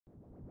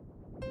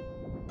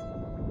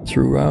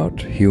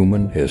Throughout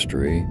human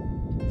history,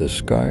 the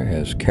sky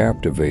has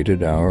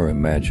captivated our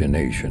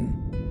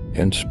imagination,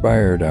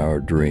 inspired our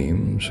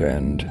dreams,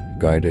 and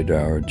guided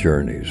our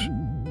journeys.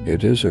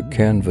 It is a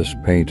canvas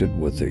painted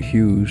with the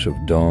hues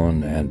of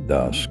dawn and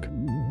dusk,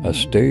 a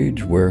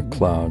stage where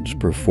clouds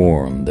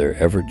perform their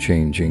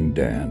ever-changing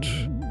dance,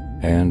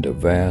 and a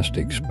vast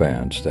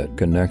expanse that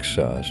connects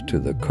us to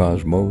the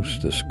cosmos.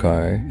 The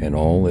sky, in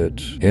all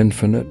its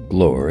infinite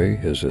glory,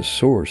 is a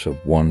source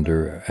of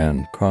wonder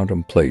and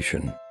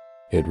contemplation.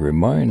 It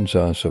reminds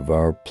us of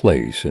our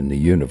place in the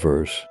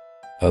universe,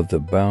 of the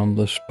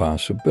boundless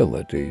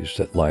possibilities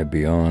that lie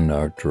beyond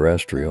our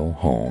terrestrial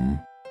home.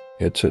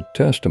 It's a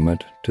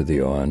testament to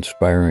the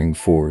awe-inspiring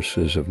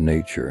forces of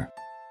nature,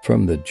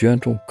 from the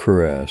gentle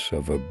caress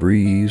of a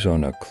breeze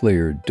on a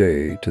clear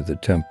day to the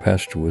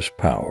tempestuous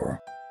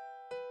power.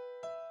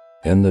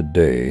 In the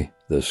day,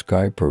 the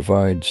sky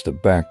provides the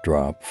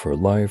backdrop for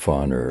life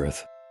on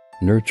Earth,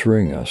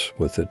 nurturing us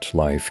with its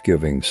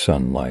life-giving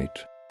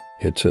sunlight.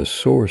 It's a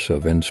source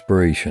of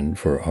inspiration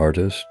for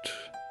artists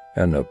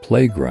and a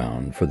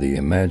playground for the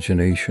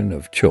imagination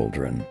of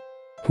children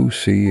who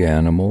see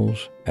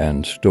animals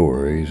and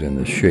stories in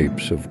the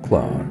shapes of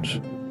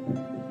clouds.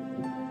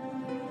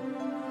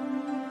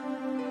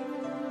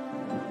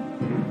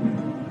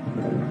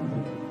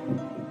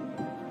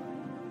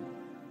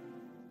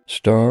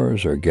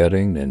 Stars are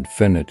getting an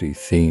infinity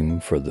theme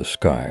for the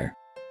sky.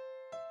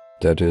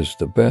 That is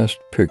the best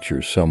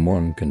picture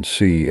someone can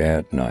see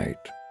at night.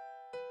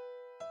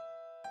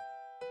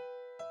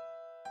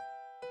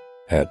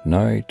 At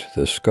night,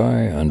 the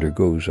sky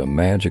undergoes a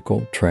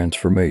magical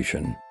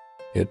transformation.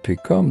 It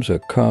becomes a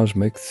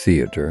cosmic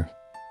theater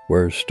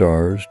where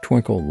stars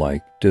twinkle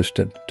like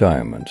distant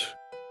diamonds,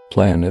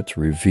 planets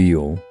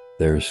reveal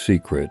their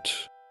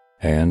secrets,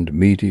 and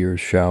meteor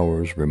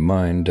showers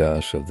remind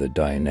us of the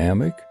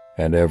dynamic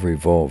and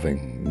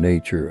ever-evolving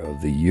nature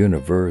of the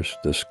universe.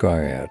 The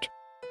sky at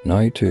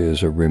night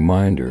is a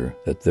reminder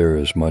that there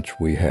is much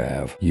we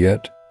have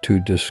yet to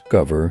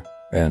discover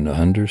and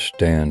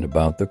understand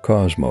about the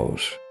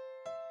cosmos.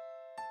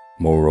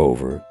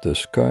 Moreover, the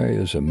sky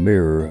is a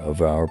mirror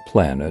of our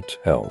planet's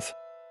health.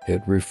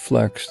 It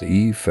reflects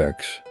the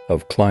effects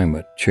of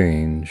climate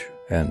change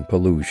and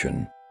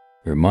pollution,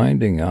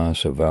 reminding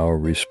us of our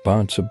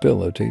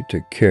responsibility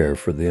to care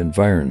for the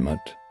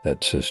environment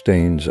that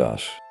sustains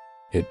us.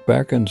 It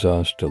beckons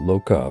us to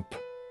look up,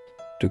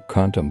 to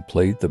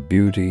contemplate the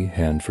beauty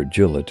and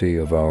fragility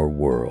of our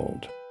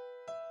world.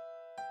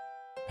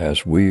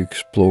 As we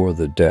explore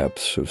the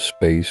depths of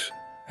space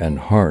and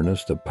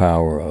harness the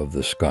power of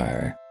the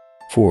sky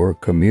for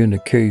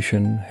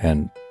communication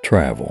and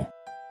travel,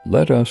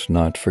 let us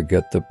not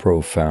forget the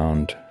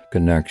profound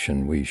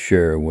connection we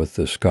share with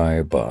the sky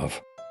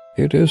above.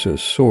 It is a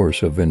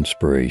source of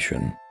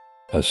inspiration,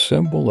 a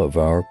symbol of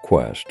our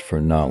quest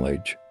for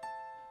knowledge,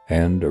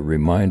 and a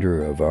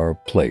reminder of our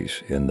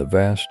place in the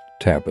vast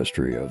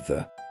tapestry of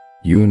the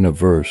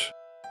universe.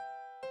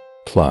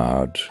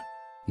 Clouds,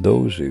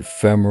 those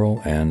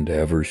ephemeral and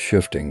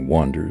ever-shifting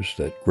wonders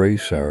that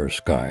grace our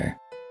sky,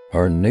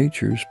 are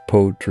nature's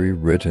poetry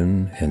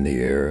written in the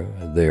air.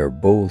 They are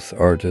both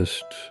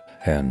artists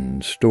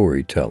and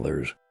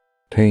storytellers,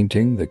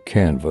 painting the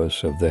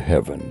canvas of the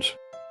heavens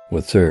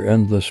with their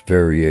endless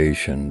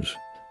variations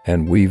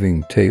and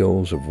weaving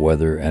tales of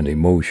weather and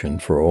emotion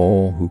for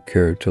all who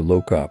care to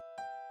look up.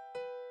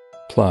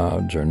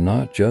 Clouds are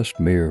not just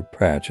mere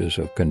patches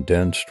of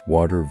condensed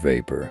water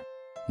vapor.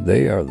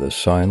 They are the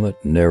silent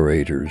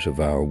narrators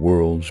of our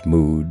world's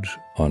moods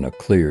on a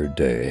clear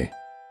day.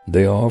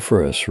 They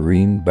offer a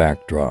serene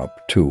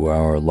backdrop to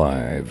our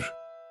lives,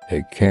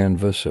 a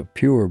canvas of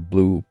pure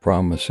blue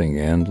promising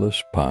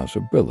endless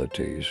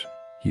possibilities.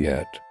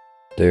 Yet,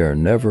 they are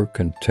never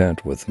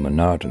content with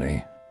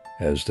monotony.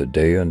 As the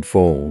day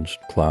unfolds,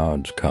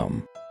 clouds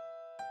come.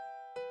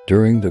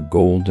 During the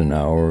golden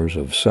hours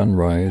of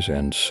sunrise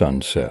and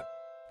sunset,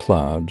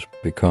 clouds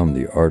become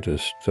the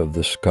artists of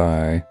the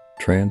sky,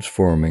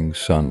 transforming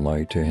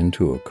sunlight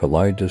into a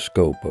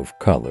kaleidoscope of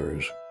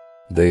colors.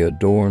 They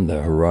adorn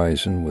the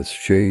horizon with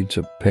shades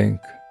of pink,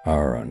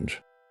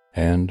 orange,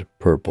 and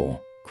purple,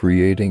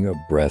 creating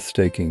a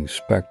breathtaking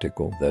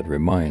spectacle that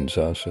reminds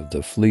us of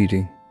the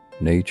fleeting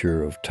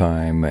nature of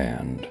time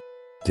and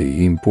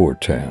the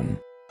important.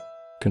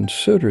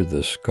 Consider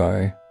the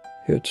sky.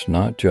 It's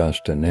not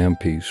just an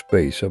empty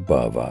space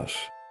above us.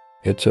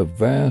 It's a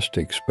vast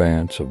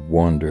expanse of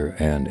wonder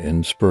and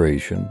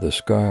inspiration. The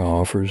sky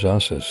offers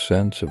us a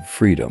sense of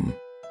freedom,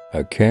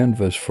 a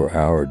canvas for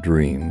our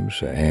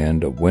dreams,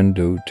 and a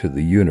window to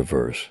the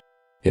universe.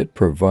 It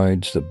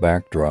provides the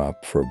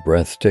backdrop for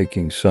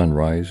breathtaking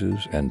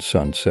sunrises and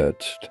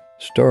sunsets,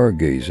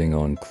 stargazing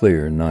on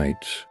clear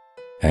nights,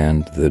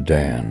 and the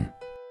Dan.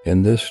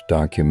 In this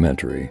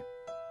documentary,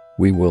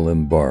 we will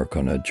embark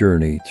on a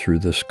journey through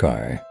the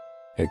sky,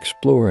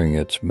 exploring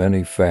its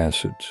many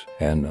facets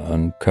and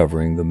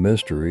uncovering the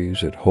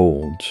mysteries it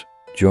holds.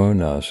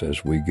 Join us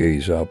as we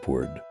gaze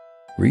upward,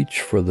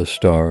 reach for the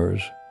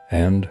stars,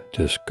 and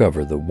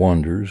discover the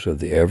wonders of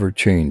the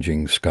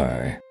ever-changing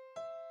sky.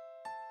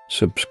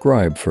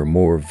 subscribe for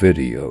more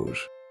videos.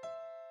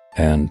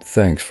 And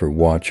thanks for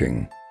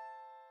watching.